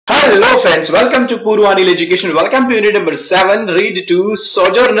Hello friends, welcome to Purvanileducation. Welcome to unit number 7, read to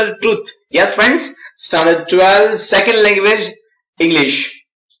Sojourner Truth. Yes friends, standard 12, second language English.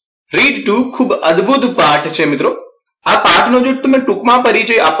 Read to ખૂબ અદ્ભુત પાઠ છે મિત્રો. આ પાઠનો જો તમે ટૂંકમાં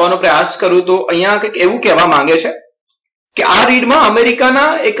પરિચય આપવાનો પ્રયાસ કરો તો અહીંયા કંઈક એવું કહેવા માંગે છે કે આ રીડમાં અમેરિકાના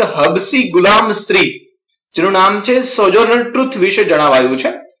એક હબસી ગુલામ સ્ત્રી જેનું નામ છે સોજોર્નર ટ્રુથ વિશે જણાવાયું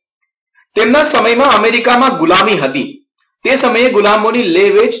છે. તેમના સમયમાં અમેરિકામાં ગુલામી હતી. તે સમયે ગુલામોની લે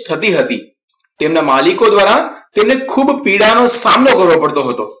વેચ થતી હતી. તેમના માલિકો દ્વારા તેમને ખૂબ પીડાનો સામનો કરવો પડતો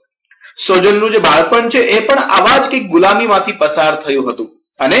હતો. સોજોર્નરનું જે બાળપણ છે એ પણ આવા જ કંઈક ગુલામીમાંથી પસાર થયું હતું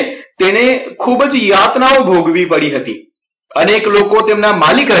અને તેને ખૂબ જ યાતનાઓ ભોગવી પડી હતી. અનેક લોકો તેમના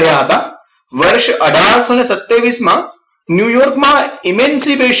માલિક રહ્યા હતા. વર્ષ 1827માં ન્યુયોર્કમાં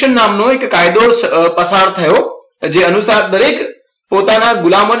ઇમેન્સિપેશન નામનો એક કાયદો પસાર થયો જે અનુસાર દરેક પોતાના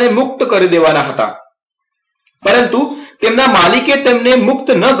ગુલામોને મુક્ત કરી દેવાના હતા. પરંતુ તેમના માલિકે તેમને મુક્ત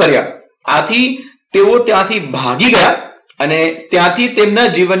ન કર્યા. આથી તેઓ ત્યાંથી ભાગી ગયા અને ત્યાંથી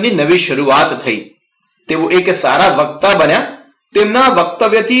તેમના જીવનની નવી શરૂઆત થઈ. તેઓ એક સારા વક્તા બન્યા. તેમના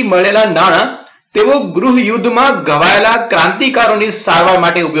વક્તવ્યથી મળેલા નાણાં તેઓ ગૃહ યુદ્ધમાં ઘવાયેલા ક્રાંતિકારોની સારવાર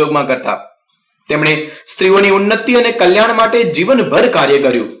માટે ઉપયોગમાં કરતા. તેમણે સ્ત્રીઓની ઉન્નતિ અને કલ્યાણ માટે જીવનભર કાર્ય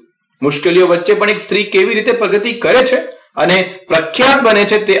કર્યું. મુશ્કેલીઓ વચ્ચે પણ એક સ્ત્રી કેવી રીતે પ્રગતિ કરે છે અને પ્રખ્યાત બને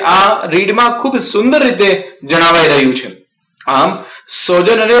છે તે આ રીડમાં ખૂબ સુંદર રીતે જણાવાઈ રહ્યું છે. આમ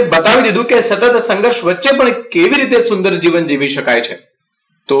સોજોર્નરે બતાવી દીધું કે સતત સંઘર્ષ વચ્ચે પણ કેવી રીતે સુંદર જીવન જીવી શકાય છે.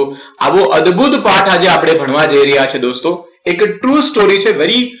 તો આવો અદ્ભુત પાઠ આજે આપણે ભણવા જઈ રહ્યા છે દોસ્તો. એક ટ્રુ સ્ટોરી છે,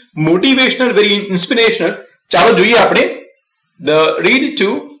 વેરી મોટિવેશનલ, વેરી ઇન્સ્પિરેશનલ. ચાલો જોઈએ આપણે the read two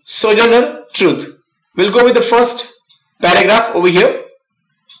Sojourner truth. Will go with the first paragraph over here.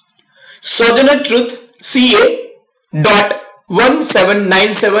 Sojourner truth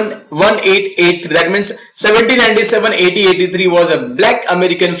CA.17971883, that means 1797-1883 was a black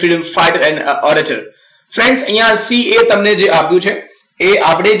American freedom fighter and orator. Friends, અહીંયા CA તમને જે આપ્યું છે એ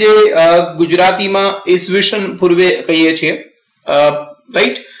આપણે જે ગુજરાતીમાં ઈસવીસન પૂર્વે કહીએ છીએ,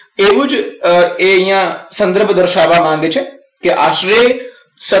 રાઈટ, એવું જ એ અહીંયા સંદર્ભ દર્શાવવા માંગે છે કે આશરે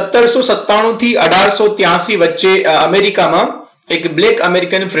 1797 થી 1883 વચ્ચે અમેરિકામાં એક બ્લેક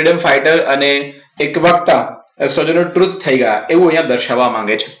અમેરિકન ફ્રીડમ ફાઇટર અને એક વક્તા સોજોર્નર ટ્રુથ થઈ ગયા એવું અહીંયા દર્શાવવા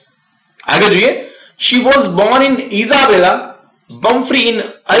માંગે છે. આગળ જોઈએ. She was born in Isabella, Bumfrey in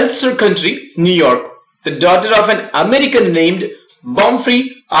Ulster County, New York, the daughter of an American named Bumfrey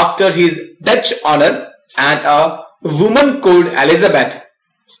after his Dutch honor and a woman called Elizabeth.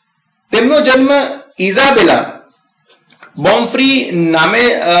 તેમનો જન્મ ઇઝાબેલા બોમ્ફ્રી નામે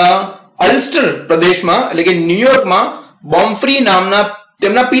અલ્સ્ટર પ્રદેશમાં એટલે કે ન્યુયોર્કમાં બોમ્ફ્રી નામના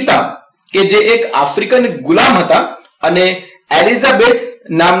તેમના પિતા કે જે એક આફ્રિકન ગુલામ હતા અને એલિઝાબેથ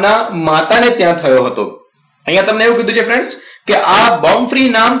નામના માતાને ત્યાં થયો હતો. અહીંયા તમને એવું કીધું છે ફ્રેન્ડ્સ કે આ બોમ્ફ્રી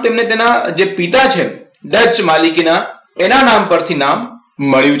નામ તેમને તેના જે પિતા છે ડચ માલિકીના એના નામ પરથી નામ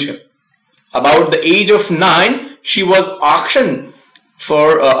મળ્યું છે. About the age of 9 she was auctioned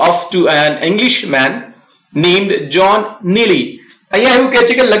off to an Englishman named John Neely. અહીંયા એવું કહે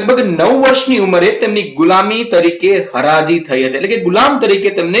છે કે લગભગ 9 વર્ષની ઉંમરે તેમની ગુલામી તરીકે હરાજી થઈ હતી, એટલે કે ગુલામ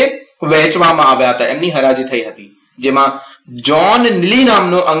તરીકે તેમને વહેંચવામાં આવ્યા હતા, એમની હરાજી થઈ હતી, જેમાં જોન નીલી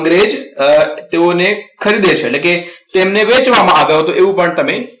નામનો અંગ્રેજ તેઓને ખરીદે છે, એટલે કે તેમને વેચવામાં આવ્યો હતો એવું પણ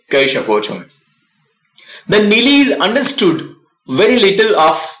તમે કહી શકો છો. The Neelys understood very little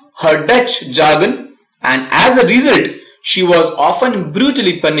of her Dutch jargon and as a result she was often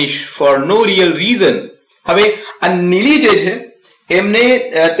brutally punished for no real reason. હવે આ નીલી જે છે એમને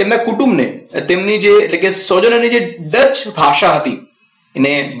તેમના કુટુંબને તેમની જે એટલે કે સોજોર્નરની જે ડચ ભાષા હતી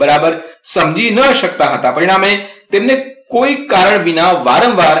એને બરાબર સમજી ન શકતા હતા. પરિણામે તેમને કોઈ કારણ વિના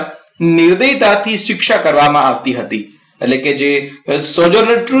વારંવાર નિર્દયતાથી શિક્ષા કરવામાં આવતી હતી. એટલે કે જે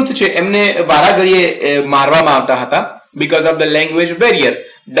સોજોર્નર ટ્રુથ છે એમને વારાઘડીએ મારવામાં આવતા હતા because of the language barrier.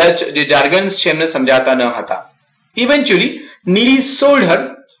 Dutch જે જાર્ગન્સ છે એમને સમજાતા ન હતા. Eventually Neely sold her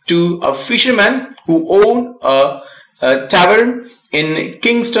to a fisherman who owned a tavern in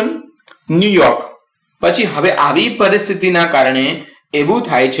Kingston, New York. પછી હવે આવી પરિસ્થિતિના કારણે એવું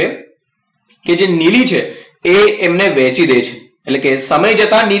થાય છે કે જે નીલી છે એ એમને વેચી દે છે. એટલે કે સમય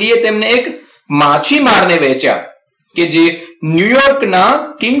જતા નીલીએ તેમને એક માછીમારને વેચ્યા કે જે ન્યુયોર્કના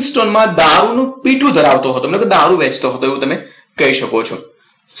કિંગસ્ટોનમાં દારૂનું પીઠું ધરાવતો હતો, એટલે કે દારૂ વેચતો હતો એવું તમે કહી શકો છો.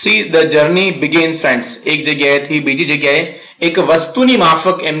 See, the journey begins friends. એક જગ્યાએથી બીજી જગ્યાએ એક વસ્તુની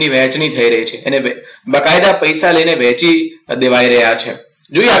માફક એમની વહેંચણી થઈ રહી છે અને બકાયદા પૈસા લઈને વેચી દેવાઈ રહ્યા છે.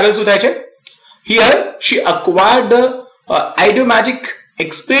 જોઈએ આગળ શું થાય છે. Here she acquired the idiomatic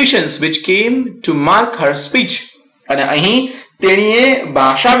expressions which came to mark her speech. અને અહીં તેણીએ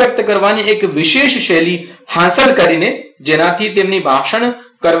ભાષા વ્યક્ત કરવાની એક વિશેષ શૈલી હાંસલ કરીને જેનાથી તેમની ભાષણ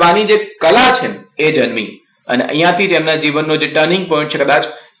કરવાની જે કલા છે એ જન્મી અને અહીંયાથી જ એમના જીવનનો જે ટર્નિંગ પોઈન્ટ છે કદાચ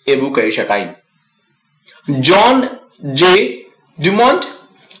એવું કહી શકાય. John J. Dumont,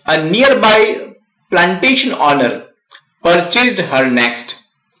 a nearby plantation owner, purchased her next.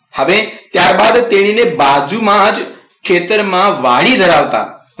 હવે ત્યારબાદ તેણીને બાજુમાં જ ખેતરમાં વાડી ધરાવતા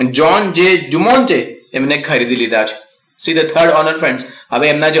જોન જે ડુમોન્ટે એમને ખરીદી લીધા છે. See the third honour friends. હવે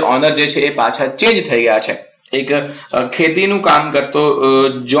એમના જે ઓનર જે છે એ પાછા ચેન્જ થઈ ગયા છે. એક ખેતીનું કામ કરતો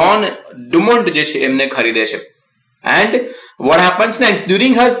જોન ડુમોન્ટ જે છે એમને ખરીદે છે. And what happens next?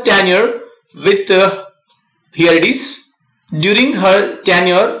 During her tenure with here it is. During her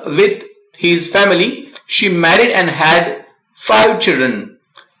tenure with his family, she married and had 5 children.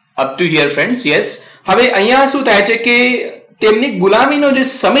 Up to here, friends. Yes. હવે અહીંયા શું થાય છે કે તેમની ગુલામીનો જે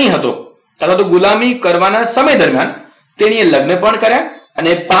સમય હતો અથવા તો ગુલામી કરવાના સમય દરમિયાન તેણીએ લગ્ન પણ કર્યા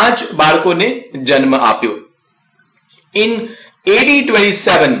અને 5 બાળકોને જન્મ આપ્યો. In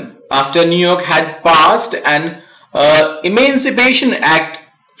 1827, after New York had passed an Emancipation Act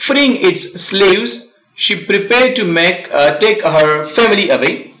freeing its slaves, she prepared to take her family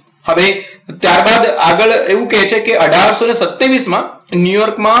away. હવે ત્યારબાદ આગળ એવું કહે છે કે 1827 માં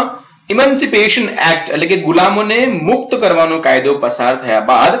ન્યુયોર્કમાં ઇમેન્સિપેશન એક્ટ એટલે કે ગુલામોને મુક્ત કરવાનો કાયદો પસાર થયા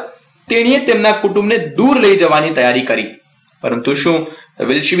બાદ તેણીએ તેમના કુટુંબને દૂર લઈ જવાની તૈયારી કરી. પરંતુ શું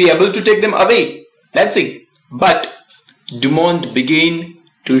will she be able to take them away? Let's see. But Dumont began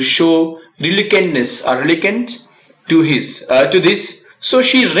to show reluctance to this, so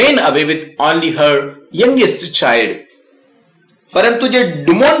she ran away with only her youngest child. પરંતુ જે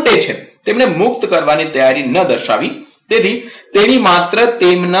ડુમોન્ટે છે તેમને મુક્ત કરવાની તૈયારી ન દર્શાવી, તેથી તેણી માત્ર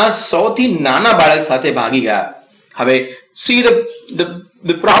તેમના સૌથી નાના બાળક સાથે ભાગી ગયા. હવે see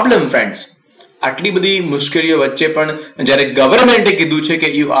the problem, friends. આટલી બધી મુશ્કેલીઓ વચ્ચે પણ જ્યારે ગવર્મેન્ટે કીધું છે કે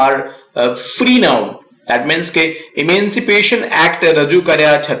you are free now, that means કે ઇમેન્સિપેશન એક્ટ રજૂ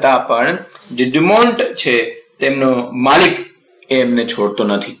કર્યા છતાં પણ જે ડુમોન્ટ છે તેમનો માલિક એ એમને છોડતો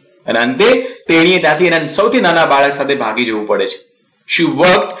નથી અને અંતે તેણીએ ત્યાંથી એના સૌથી નાના બાળક સાથે ભાગી જવું પડે છે. She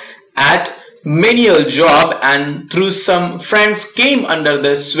worked at menial job and through some friends came under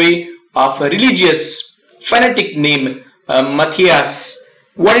the sway of a religious fanatic named Matthias.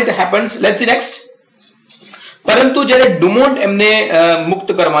 What it happens? Let's see next. પરંતુ જ્યારે ડુમોન્ટ એમને મુક્ત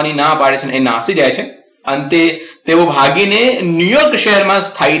કરવાની ના પાડે છે એ નાસી જાય છે. અંતે તેઓ ભાગીને ન્યુયોર્ક શહેરમાં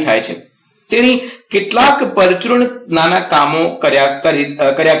સ્થાયી થાય છે. તેની કેટલાક પરચુરણ નાના કામો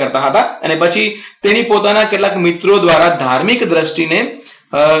કર્યા કરતા હતા અને પછી તેની પોતાના કેટલાક મિત્રો દ્વારા ધાર્મિક દ્રષ્ટિને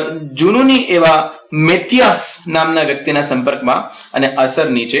જુનૂની એવા મેથિયાસ નામના વ્યક્તિના સંપર્કમાં અને અસર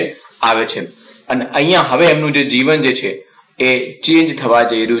નીચે આવે છે અને અહીંયા હવે એમનું જે જીવન જે છે એ ચેન્જ થવા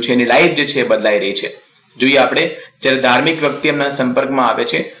જઈ રહ્યું છે, એની લાઈફ જે છે બદલાઈ રહી છે. જોઈએ આપણે જ્યારે ધાર્મિક વ્યક્તિ એમના સંપર્કમાં આવે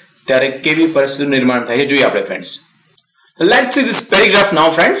છે ત્યારે કેવી પરિસ્થિતિનું નિર્માણ થાય છે જોઈએ આપણે friends. Let's see this paragraph now,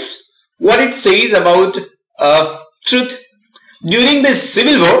 friends. What it says about Truth. During the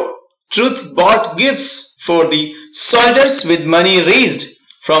Civil War, Truth bought gifts for the soldiers with money raised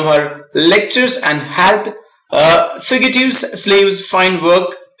from her lectures and helped fugitive slaves find work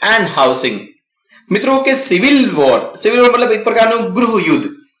and housing. મિત્રો કે civil war મતલબ એક પ્રકારનું ગૃહ યુદ્ધ.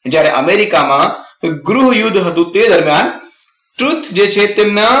 જ્યારે અમેરિકામાં ગૃહ યુદ્ધ હતું તે દરમિયાન ટ્રુથ જે છે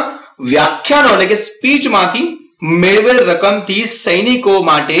તેમના વ્યાખ્યાનો એટલે કે સ્પીચમાંથી મેળવેલ રકમથી સૈનિકો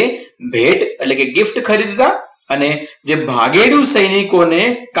માટે ભેટ એટલે કે ગિફ્ટ ખરીદતા અને જે ભાગેડુ સૈનિકોને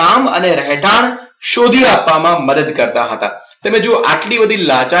કામ અને રહેઠાણ શોધી આપવામાં મદદ કરતા હતા. તમે જો આટલી બધી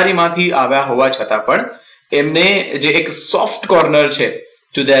લાચારીમાંથી આવ્યા હોવા છતાં પણ એમને જે એક સોફ્ટ કોર્નર છે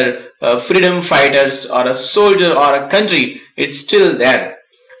to their freedom fighters or a soldier or a country, it's still there.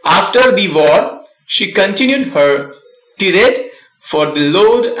 After the war, she continued her tirade for the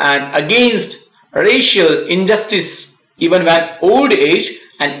Lord and against racial injustice, even when old age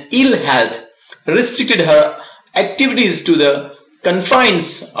and ill health restricted her activities to the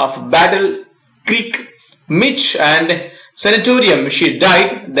confines of Battle Creek, Mitch and Sanatorium. She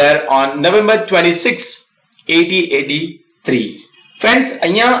died there on November 26, 1883. Friends,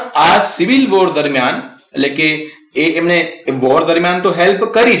 અહીંયા આ civil war દરમિયાન એટલે કે એમને war દરમિયાન તો help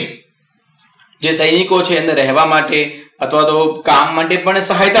કરી જ, જે સૈનિકો છે એમને રહેવા માટે અથવા તો કામ માટે પણ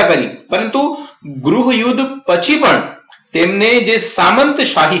સહાયતા કરી, પરંતુ ગૃહ યુદ્ધ પછી પણ તેમને જે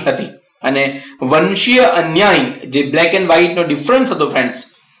સામંતશાહી હતી અને વંશીય અન્યાય જે black and white no difference હતો ફ્રેન્ડ્સ,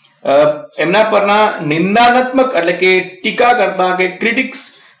 એમના પરના નિંદાત્મક એટલે કે ટીકા કરતા કે ક્રિટિક્સ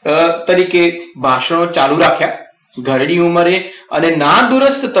તરીકે ભાષણો ચાલુ રાખ્યા. ઘરડી ઉંમરે અને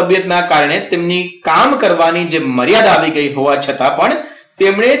નાદુરસ્ત તબિયતના કારણે તેમની કામ કરવાની જે મર્યાદા આવી ગઈ હોવા છતાં પણ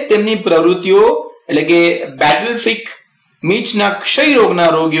તેમણે તેમની પ્રવૃત્તિઓ એટલે કે બેટલફિક મીચના ક્ષય રોગના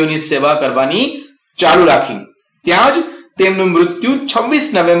રોગીઓની સેવા કરવાની ચાલુ રાખી. ત્યાં જ તેમનું મૃત્યુ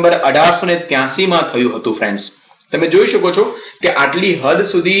 26 નવેમ્બર 1883 માં થયું હતું ફ્રેન્ડ્સ. તમે જોઈ શકો છો કે આટલી હદ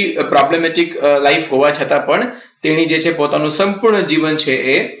સુધી પ્રોબ્લેમેટિક લાઈફ હોવા છતાં પણ તેણી જે છે પોતાનું સંપૂર્ણ જીવન છે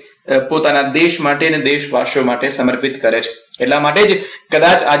એ પોતાના દેશ માટે અને દેશવાસીઓ માટે સમર્પિત કરે છે. એટલા માટે જ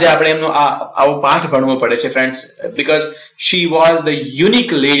કદાચ આજે આપણે એમનો આવો પાઠ ભણવો પડે છે friends, because she was the unique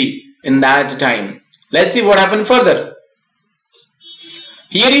lady in that time. Let's see what happen further.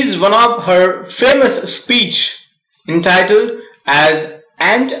 Here is one of her famous speech entitled as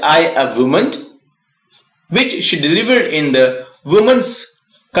 "Ain't I a Woman?" which she delivered in the Women's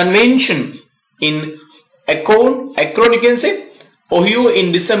Convention in Akron, you can say, Ohio in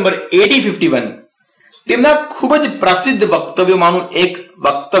December 1851. તેમના ખૂબ જ પ્રસિદ્ધ વક્તવ્યોમાંનું એક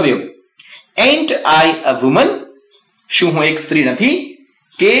વક્તવ્ય "Ain't I a Woman?" શું હું એક સ્ત્રી નથી?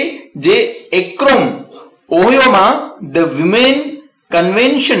 કે જે એક્રોન ઓહિયોમાં ધ વિમેન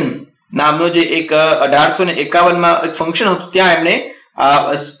કન્વેન્શન નામનો જે એક 1851 માં એક ફંક્શન હતું ત્યાં એમણે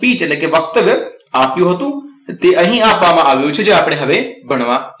આ સ્પીચ એટલે કે વક્તવ્ય આપ્યું હતું. તે અહીં આપવામાં આવ્યું છે જે આપણે હવે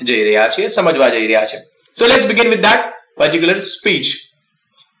ભણવા જઈ રહ્યા છીએ, સમજવા જઈ રહ્યા છીએ. So let's begin with that particular speech.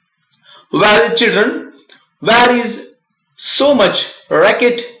 Well, children, where is so much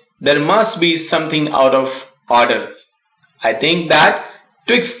racket? There must be something out of order. I think that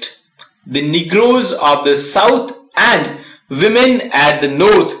twixt the Negroes of the South and women at the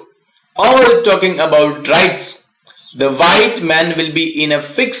North, all talking about rights, the white man will be in a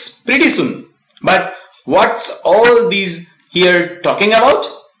fix pretty soon. But what's all these here talking about?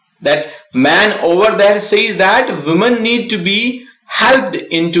 That man over there says that women need to be helped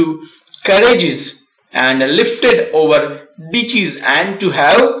into carriages and lifted over ditches and to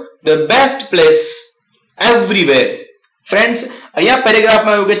have the best place everywhere. Friends, અહીંયા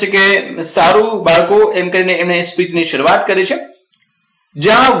પેરેગ્રાફમાં એવું કહે છે કે સારું બાળકો એમ કરીને એમને સ્પીચની શરૂઆત કરી છે.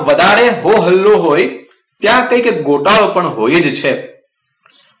 જ્યાં વધારે હો હલ્લો હોય ત્યાં કંઈક ગોટાળો પણ હોય જ છે.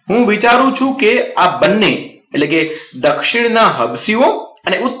 હું વિચારું છું કે આ બંને એટલે કે દક્ષિણના હબસીઓ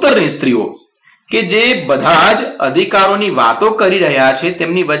અને ઉત્તરની સ્ત્રીઓ કે જે બધા જ અધિકારોની વાતો કરી રહ્યા છે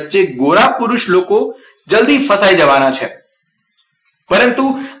તેમની વચ્ચે ગોરા પુરુષ લોકો જલ્દી ફસાઈ જવાના છે. પરંતુ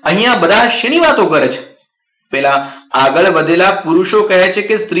અહીંયા બધા શેની વાતો કરે છે? પેલા આગળ વધેલા પુરુષો કહે છે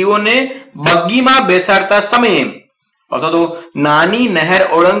કે સ્ત્રીઓને બગ્ગીમાં બેસાડતા સમયે અથવા તો નાની નહેર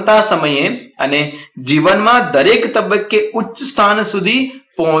ઓળંગતા સમયે અને જીવનમાં દરેક તબક્કે ઉચ્ચ સ્થાન સુધી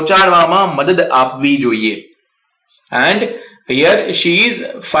પહોંચાડવામાં મદદ આપવી જોઈએ. And here she is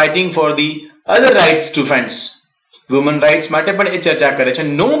fighting for the other rights to friends. Women rights માટે પણ એ ચર્ચા કરે છે.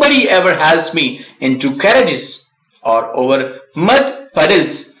 Nobody ever helps me into carriages or over mud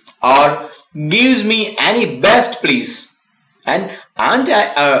puddles or gives me any best place. And aren't I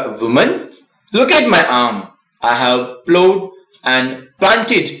a woman? Look at my arm. I have plowed and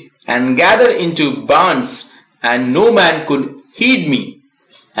planted and gathered into barns and no man could heed me.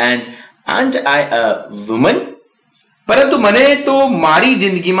 And aren't I a woman? પરંતુ મને તો મારી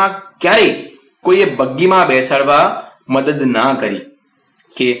જિંદગીમાં ક્યારેય કોઈએ બગ્ગીમાં બેસાડવા મદદ ના કરી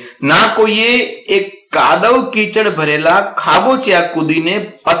કે ના કોઈએ એક કાદવ કીચડ ભરેલા ખાબોચિયા કૂદીને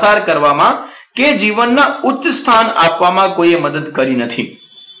પસાર કરવામાં કે જીવનના ઉચ્ચ સ્થાન આપવામાં કોઈએ મદદ કરી નથી.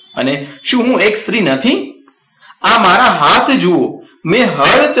 અને શું હું એક સ્ત્રી નથી? આ મારા હાથ જુઓ, મેં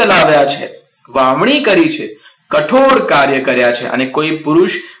હળ ચલાવ્યા છે, વાવણી કરી છે, કઠોર કાર્ય કર્યા છે અને કોઈ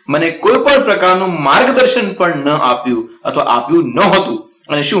પુરુષ મને કોઈ પણ પ્રકારનું માર્ગદર્શન પણ ન આપ્યું અથવા આપ્યું ન હતું.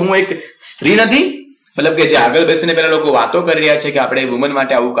 અને શું હું એક સ્ત્રી નથી? મતલબ કે જે આગળ બેસીને પેલા લોકો વાતો કરી રહ્યા છે કે આપણે વુમન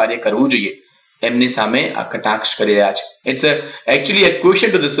માટે આવું કાર્ય કરવું જોઈએ, એમની સામે આ કટાક્ષ કરી રહ્યા છે. It's actually a question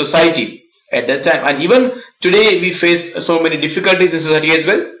to the society at that time, and even today we face so many difficulties in society as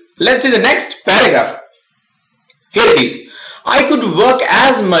well. Let's see the next paragraph. Here it is. I could work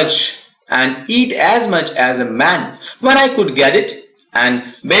as much and eat as much as a man when I could get it, and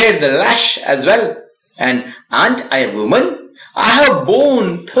bear the lash as well. And aren't I a woman? I have borne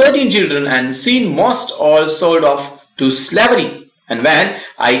 13 children and seen most all sold off to slavery. And when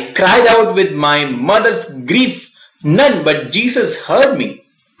I cried out with my mother's grief, none but Jesus heard me.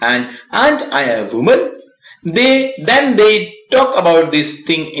 And aren't I a woman? Then they talk about this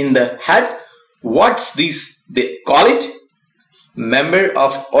thing in the head. What's this they call it? Member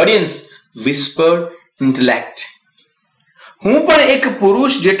of audience whispered intellect. હું પણ એક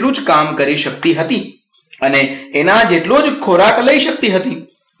પુરુષ જેટલું જ કામ કરી શકતી હતી અને એના જેટલો જ ખોરાક લઈ શકતી હતી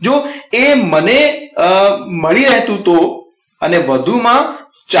જો એ મને મળી રહેતું તો, અને વધુમાં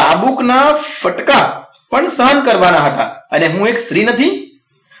ચાબુકના ફટકા પણ સહન કરવાના હતા. અને હું એક સ્ત્રી નથી?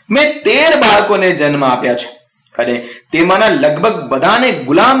 મેં 13 બાળકોને જન્મ આપ્યા છે અને તેમાંના લગભગ બધાને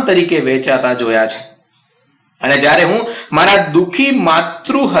ગુલામ તરીકે વેચાતા જોયા છે. અને જ્યારે હું મારા દુખી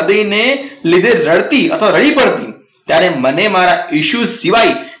માતૃ હૃદયને લીધે રડતી અથવા રડી પડતી ત્યારે મને મારા ઈશુ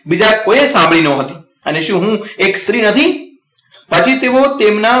સિવાય બીજા કોઈ સાંભળી નહોતી. અને શું હું એક સ્ત્રી નથી? પછી તેઓ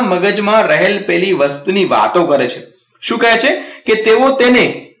તેમના મગજમાં રહેલ પેલી વસ્તુની વાતો કરે છે. શું કહે છે કે તેઓ તેને,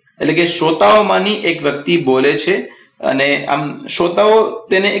 એટલે કે શ્રોતાઓમાંની એક વ્યક્તિ બોલે છે, અને આમ શ્રોતાઓ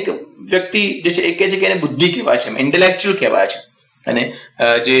તેને એક વ્યક્તિ જે છે એ કહે છે કે એને બુદ્ધિ કહેવાય છે, ઇન્ટેલેક્ચ્યુઅલ કહેવાય છે, અને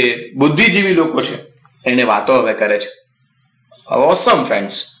જે બુદ્ધિજીવી લોકો છે એને વાતો હવે કરે છે. Awesome,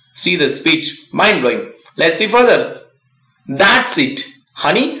 friends. See the speech. Mind blowing. Let's see further. That's it.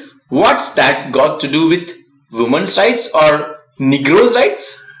 Honey, what's that got to do with women's rights or Negroes' rights?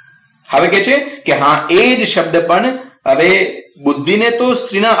 હવે કહે છે કે હા, એ જ શબ્દ પણ હવે બુદ્ધિને તો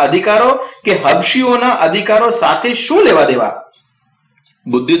સ્ત્રીના અધિકારો કે હબશીઓના અધિકારો સાથે શું લેવા દેવા?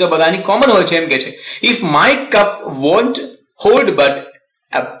 બુદ્ધિ તો બધાની કોમન હોય છે એમ કે છે. If my cup won't hold but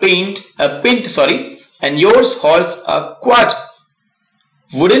a pint, and yours holds a quart,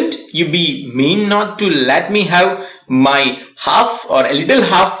 wouldn't you be mean not to let me have my half or a little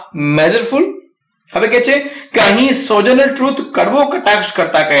half measureful? હવે કહે છે કે અહીં સોજર્નર ટ્રુથ કડવો કટાક્ષ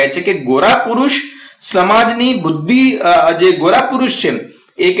કરતા કહે છે કે ગોરા પુરુષ સમાજની બુદ્ધિ, જે ગોરા પુરુષ છે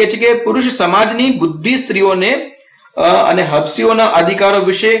એ કહે છે કે પુરુષ સમાજની બુદ્ધિ સ્ત્રીઓને અને હબસીઓના અધિકારો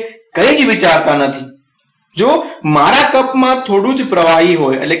વિશે કંઈ જ વિચારતા નથી. જો મારા કપમાં થોડું જ પ્રવાહી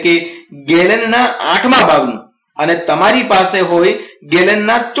હોય, એટલે કે ગેલનના 8મા ભાગનું, અને તમારી પાસે હોય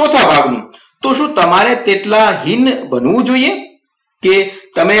ગેલનના 4થા ભાગનું, તો શું તમારે તેટલા હીન બનવું જોઈએ કે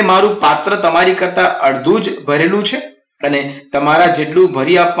તમે મારું પાત્ર તમારી કરતા અડધું જ ભરેલું છે અને તમારા જેટલું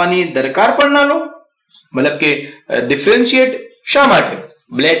ભરી આપવાની દરકાર પણ ના લો? મતલબ કે ડિફરન્શિએટ શા માટે?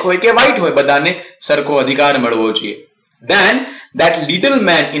 બ્લેક હોય કે વ્હાઇટ હોય, બધાને સરખો અધિકાર મળવો જોઈએ. Then that little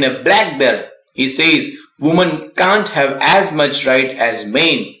man in a black bear, he says women can't have as much right as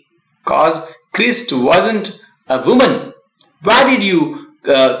men cause Christ wasn't a woman. Where did you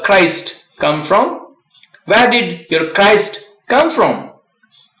Christ come from? Where did your Christ come from?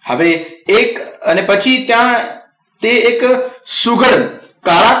 હવે એક અને પછી ત્યાં તે એક સુઘડ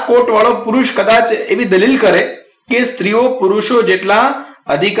કાળા કોટ વાળો પુરુષ કદાચ એવી દલીલ કરે કે સ્ત્રીઓ પુરુષો જેટલા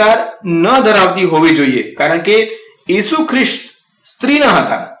અધિકાર ન ધરાવતી હોવી જોઈએ કારણ કે ઈસુ ખ્રિસ્ત સ્ત્રી ન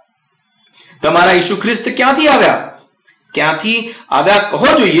હતા. તમારા ઈસુ ખ્રિસ્ત ક્યાંથી આવ્યા? ક્યાંથી આવ્યા કહો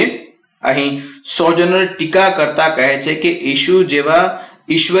જોઈએ. અહીં સોજર્નર ટીકા કરતા કહે છે કે ઈસુ જેવા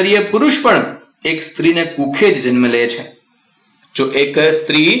ઈશ્વરીય પુરુષ પણ એક સ્ત્રીને કુખે જ જન્મ લે છે. જો એક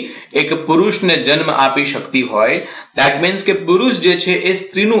સ્ત્રી એક પુરુષને જન્મ આપી શકતી હોય, ધેટ મીન્સ કે પુરુષ જે છે એ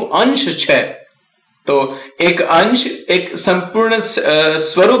સ્ત્રીનું અંશ છે. તો એક અંશ એક સંપૂર્ણ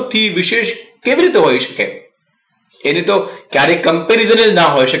સ્વરૂપથી વિશેષ કેવી રીતે હોઈ શકે? એની તો ક્યારેય કમ્પેરિઝન જ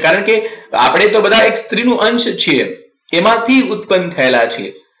ના હોય છે, કારણ કે આપણે તો બધા એક સ્ત્રીનું અંશ છીએ, એમાંથી ઉત્પન્ન થયેલા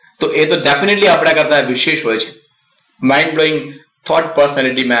છીએ. તો એ તો ડેફિનેટલી આપણા કરતા વિશેષ હોય છે. Mind blowing thought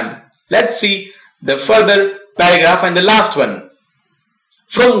personality, man. Let's see the further paragraph and the last one.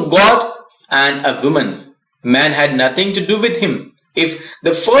 From God and a woman, man had nothing to do with him. If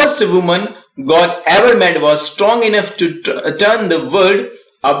the first woman God ever met was strong enough to turn the world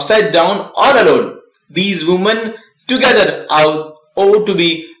upside down all alone, these women together ought to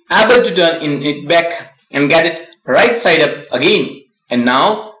be able to turn it back and get it right side up again. And now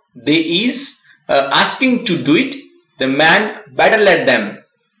they is asking to do it. The man better let them.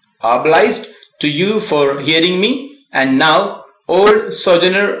 Obliged to you for hearing me, and now old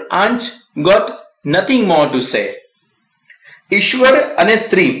Sojourner aunt got nothing more to say. ઈશ્વર અને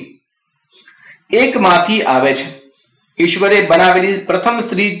સ્ત્રી એકમાંથી આવે છે. ઈશ્વરે બનાવેલી પ્રથમ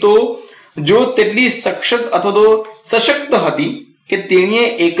સ્ત્રી તો જો તેટલી સક્ષત અથવા તો સશક્ત હતી કે તેણીએ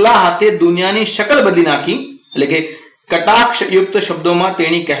એકલા હાથે દુનિયાની શકલ બદલી નાખી. એટલે કે કટાક્ષયુક્ત શબ્દોમાં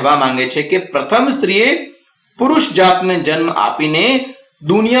તેણી કહેવા માંગે છે કે પ્રથમ સ્ત્રીએ પુરુષ જાતને જન્મ આપીને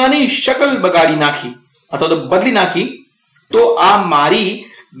દુનિયાની શકલ બગાડી નાખી અથવા તો બદલી નાખી. તો આ મારી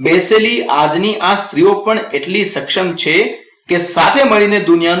બેસેલી આજની આ સ્ત્રીઓ પણ એટલી સક્ષમ છે કે સાથે મળીને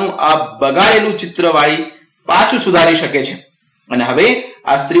દુનિયાનું આ બગાડેલું ચિત્રવાળી પાછું સુધારી શકે છે. અને હવે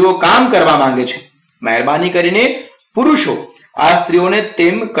આ સ્ત્રીઓ કામ કરવા માંગે છે. મહેરબાની કરીને પુરુષો આ સ્ત્રીઓને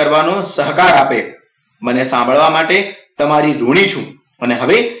તેમ કરવાનો સહકાર આપે. મને સાંભળવા માટે તમારી ઋણી છું. અને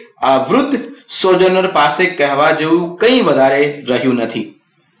હવે આ વૃદ્ધ સોજર્નર પાસે કહેવા જેવું કંઈ વધારે રહ્યું નથી.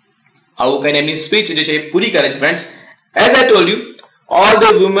 આવું કહીને એમની સ્પીચ જે છે એ પૂરી કરે છે. Friends, as I told you, all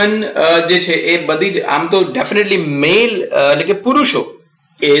the woman જે છે એ બધી જ આમ તો ડેફિનેટલી મેલ એટલે કે પુરુષો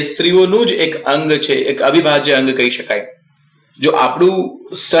એ સ્ત્રીઓનું જ એક અંગ છે, એક અવિભાજ્ય અંગ કહી શકાય. જો આપણું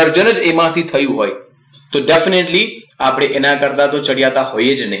સર્જન જ એમાંથી થયું હોય તો ડેફિનેટલી આપણે એના કરતા તો ચડિયાતા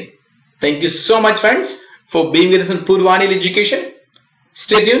હોઈએ જ નહીં. Thank you so much friends four being with us in Purvanil education.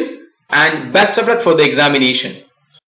 Stay tuned and best of luck for the examination.